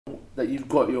that you've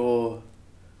got your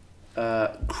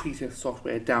Krita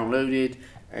software downloaded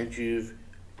and you've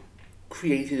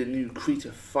created a new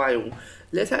Krita file,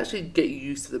 let's actually get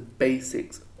used to the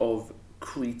basics of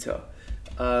Krita.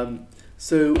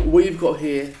 So what you've got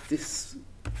here, this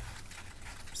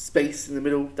space in the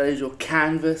middle, that is your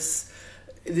canvas.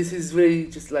 This is really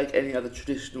just like any other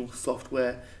traditional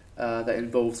software that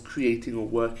involves creating or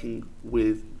working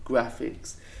with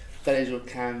graphics. That is your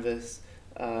canvas.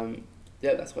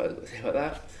 Yeah, that's what I was going to say about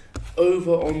that.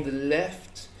 Over on the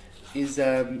left is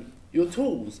your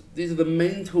tools. These are the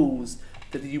main tools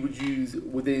that you would use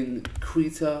within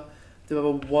Krita. There are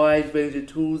a wide range of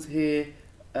tools here,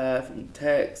 from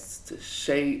text to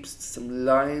shapes to some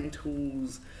line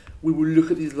tools. We will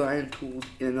look at these line tools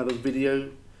in another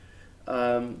video.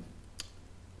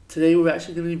 Today we're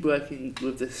actually going to be working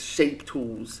with the shape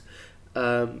tools,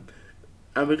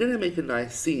 and we're going to make a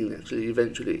nice scene actually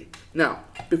eventually. Now,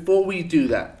 before we do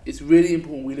that, it's really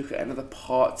important we look at another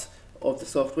part of the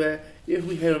software. If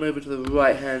we head on over to the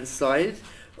right hand side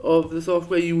of the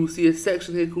software, you will see a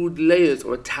section here called layers,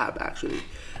 or a tab actually.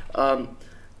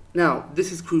 Now,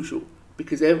 this is crucial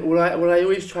because what I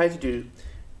always try to do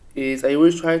is I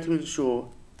always try to ensure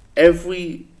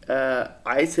every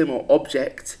item or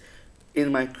object in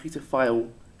my Krita file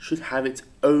should have its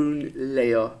own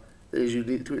layer that is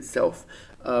unique to itself.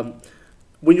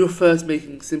 When you're first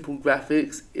making simple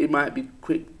graphics, it might be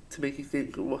quick to make you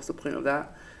think, what's the point of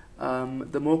that?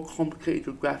 The more complicated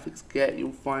your graphics get,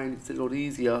 you'll find it's a lot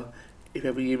easier if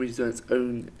every image is on its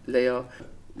own layer.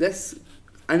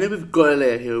 I know we've got a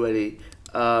layer here already.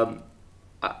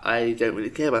 I don't really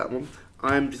care about that one.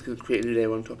 I'm just going to create a new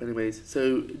layer on top anyways.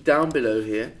 So down below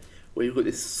here, where you've got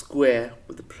this square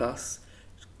with the plus,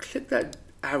 click that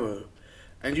arrow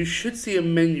and you should see a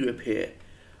menu appear.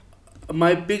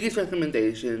 My biggest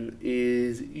recommendation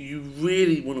is you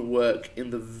really want to work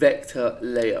in the vector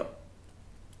layer.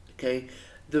 Okay,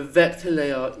 the vector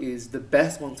layer is the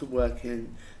best one to work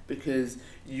in because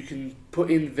you can put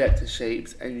in vector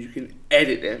shapes and you can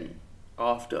edit them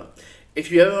after. If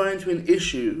you ever run into an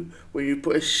issue where you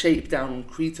put a shape down on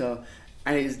Krita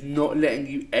and it is not letting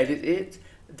you edit it,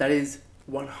 that is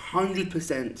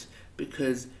 100%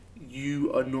 because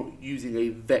you are not using a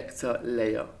vector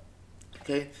layer.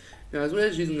 Okay. Now, as well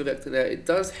as using a vector layer, it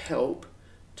does help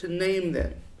to name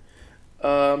them.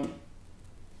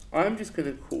 I'm just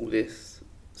going to call this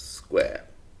square.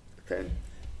 Okay.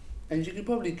 And you can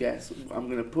probably guess what I'm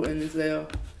going to put in this layer.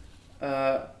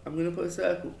 I'm going to put a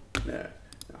circle. No,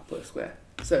 I'll put a square.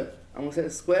 So I'm going to set a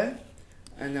square,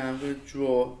 and now I'm going to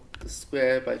draw the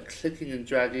square by clicking and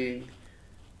dragging.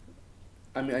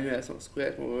 I mean, I know that's not a square,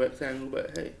 it's more of a rectangle,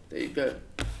 but hey, there you go.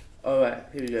 Alright,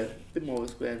 here we go. A bit more of a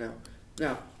square now.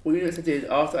 Now, what you notice I did,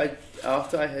 after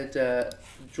I had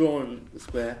drawn the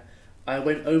square, I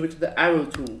went over to the arrow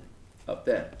tool up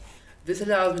there. This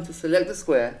allows me to select the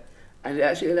square, and it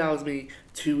actually allows me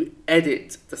to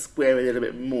edit the square a little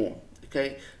bit more.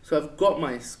 Okay, so I've got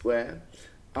my square.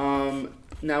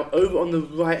 Now, over on the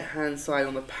right hand side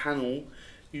on the panel,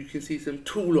 you can see some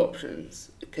tool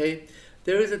options. Okay.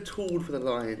 There is a tool for the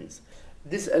lines.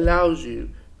 This allows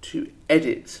you to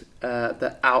edit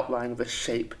the outline of a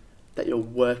shape that you're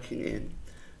working in.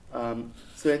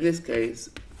 So in this case,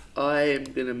 I am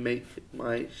going to make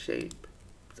my shape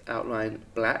outline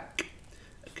black.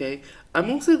 Okay. I'm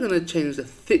also going to change the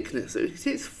thickness. So you can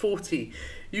see it's 40.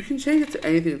 You can change it to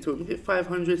anything at all. Make it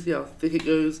 500, see how thick it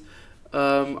goes.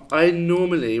 I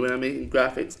normally, when I'm making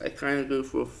graphics, I kind of go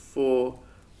for a 4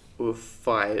 or a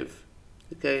 5.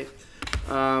 Okay.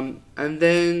 And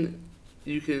then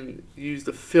you can use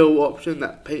the fill option,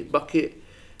 that paint bucket,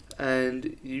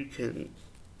 and you can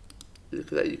look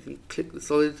at that. You can click the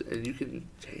solid and you can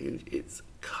change its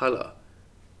color.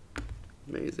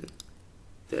 Amazing.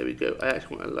 There we go. I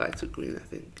actually want a lighter green, I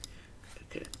think.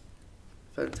 Okay,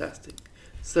 fantastic.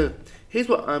 So here's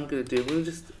what I'm going to do. I'm going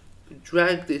to just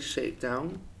drag this shape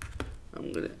down.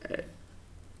 I'm going to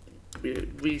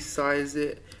resize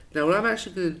it. Now what I'm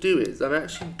actually going to do is I'm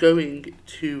actually going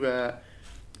to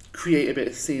create a bit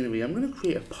of scenery. I'm going to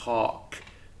create a park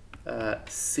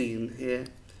scene here.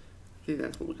 I think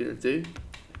that's what we're going to do.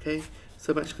 Okay,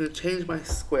 so I'm actually going to change my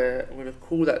square. I'm going to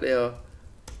call that layer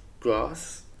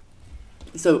grass.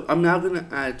 So I'm now going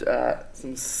to add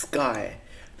some sky.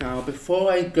 Now before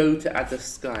I go to add the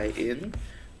sky in,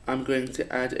 I'm going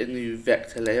to add a new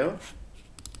vector layer.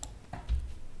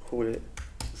 Call it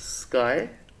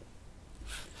sky.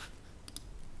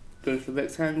 Go to the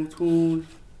rectangle tool,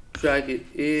 drag it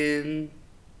in.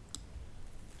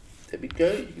 There we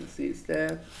go, you can see it's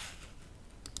there.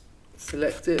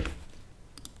 Select it,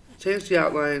 change the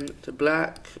outline to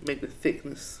black, make the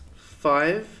thickness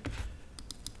 5.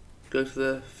 Go to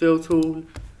the fill tool.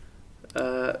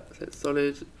 Set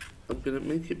solid. I'm gonna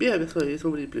make it. Yeah, sorry, it's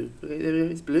already blue. Okay, there we go.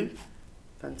 It's blue.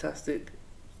 Fantastic.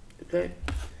 Okay.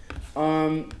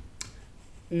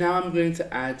 Now I'm going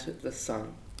to add the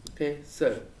sun. Okay,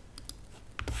 so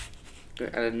I'm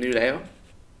going to add a new layer.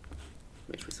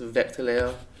 Make sure it's a vector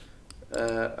layer.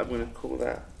 I'm going to call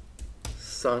that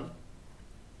sun.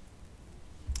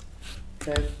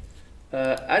 Okay.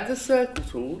 Add the circle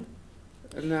tool,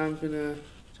 and now I'm going to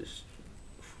just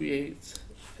create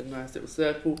a nice little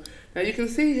circle. Now you can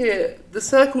see here the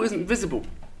circle isn't visible.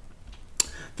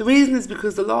 The reason is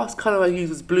because the last colour I used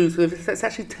was blue, so it's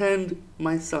actually turned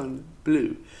my sun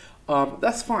blue.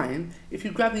 That's fine. If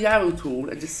you grab the arrow tool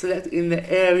and just select in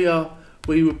the area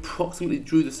where you approximately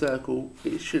drew the circle,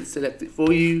 it should select it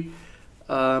for you.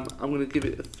 I'm going to give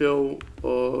it a fill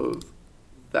of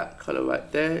that colour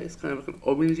right there. It's kind of like an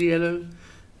orangey yellow.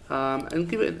 And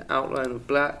give it an outline of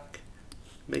black.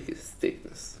 Make its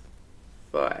thickness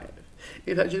 5.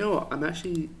 In fact, you know what? I'm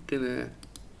actually going to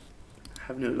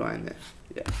have no line there.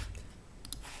 Yeah,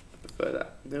 I prefer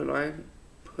that. No line.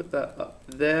 Put that up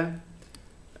there.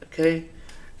 Okay.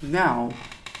 Now,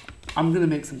 I'm going to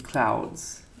make some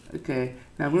clouds. Okay.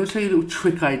 Now, I'm going to show you a little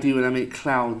trick I do when I make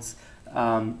clouds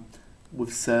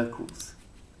with circles.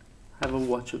 Have a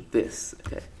watch of this.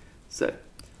 Okay. So,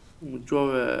 I'm going to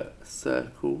draw a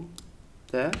circle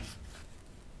there.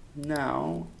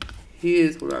 Now,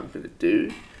 here's what I'm going to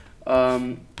do.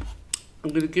 I'm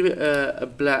going to give it a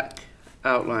black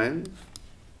outline,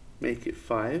 make it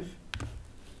 5,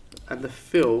 and the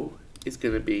fill is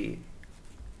going to be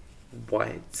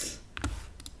white.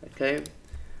 Okay,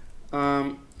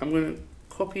 I'm going to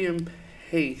copy and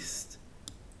paste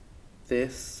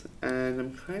this, and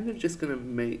I'm kind of just going to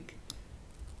make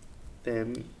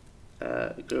them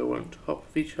go on top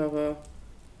of each other.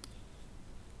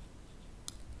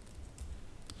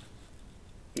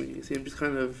 And you can see I'm just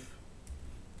kind of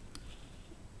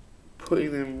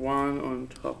putting them one on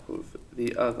top of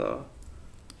the other.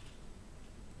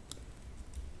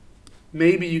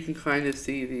 Maybe you can kind of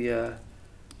see the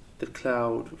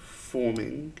cloud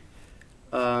forming.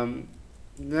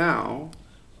 Now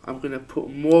I'm going to put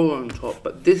more on top,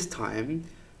 but this time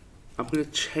I'm going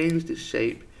to change the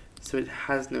shape so it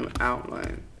has no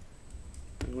outline.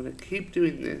 I'm going to keep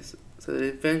doing this so that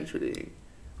eventually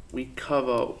we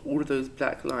cover all of those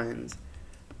black lines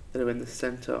that are in the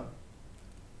center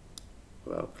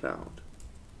of our cloud.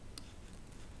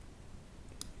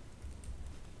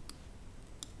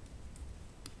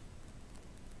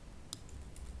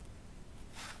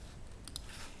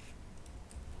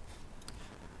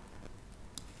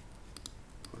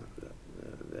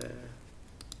 There.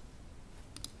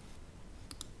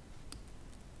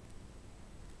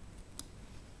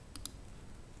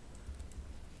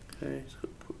 Okay, just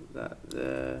put that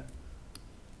there.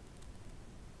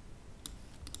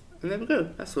 And there we go,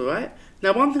 that's alright.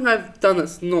 Now one thing I've done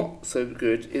that's not so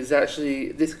good is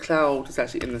actually, this cloud is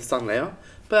actually in the sun layer,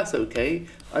 but that's okay.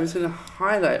 I'm just going to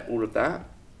highlight all of that.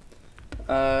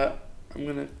 I'm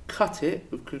going to cut it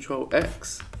with Control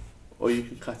X, or you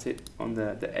can cut it on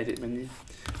the edit menu.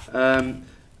 I'm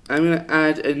going to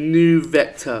add a new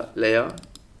vector layer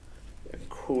and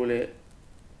call it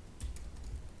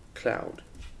cloud.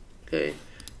 Okay,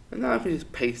 and now I can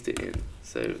just paste it in.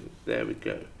 So there we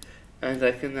go. And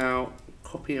I can now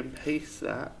copy and paste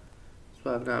that.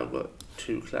 So I've now got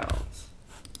 2 clouds.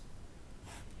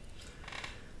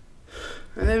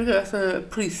 And there we go, that's a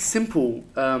pretty simple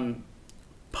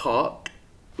park.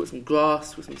 We've got some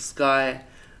grass, we've got some sky.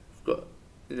 We've got,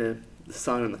 you know, the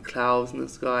sun and the clouds in the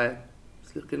sky.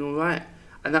 It's looking alright.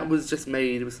 And that was just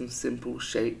made with some simple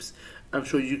shapes. I'm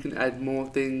sure you can add more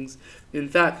things. In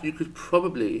fact, you could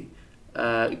probably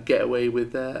get away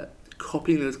with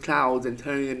copying those clouds and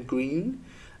turning them green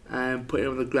and putting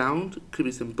them on the ground. Could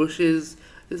be some bushes.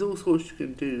 There's all sorts you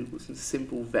can do with some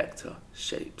simple vector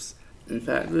shapes. In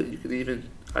fact, look, you could even,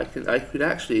 I could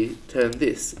actually turn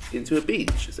this into a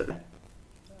beach. So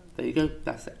there you go.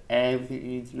 That's everything you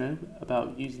need to know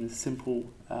about using the simple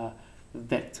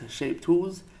vector shape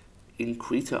tools in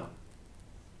Krita.